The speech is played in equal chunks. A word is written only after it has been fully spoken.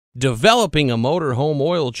Developing a motorhome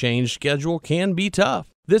oil change schedule can be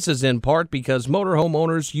tough. This is in part because motorhome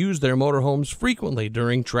owners use their motorhomes frequently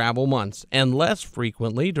during travel months and less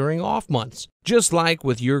frequently during off months. Just like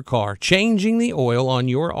with your car, changing the oil on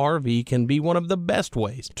your RV can be one of the best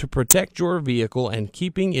ways to protect your vehicle and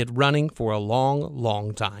keeping it running for a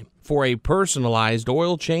long time. For a personalized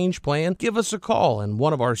oil change plan, give us a call and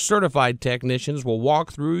one of our certified technicians will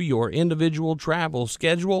walk through your individual travel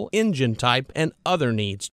schedule, engine type, and other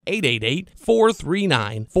needs.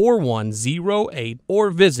 888-439-4108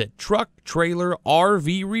 or visit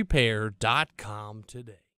trucktrailerrvrepair.com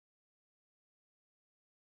today.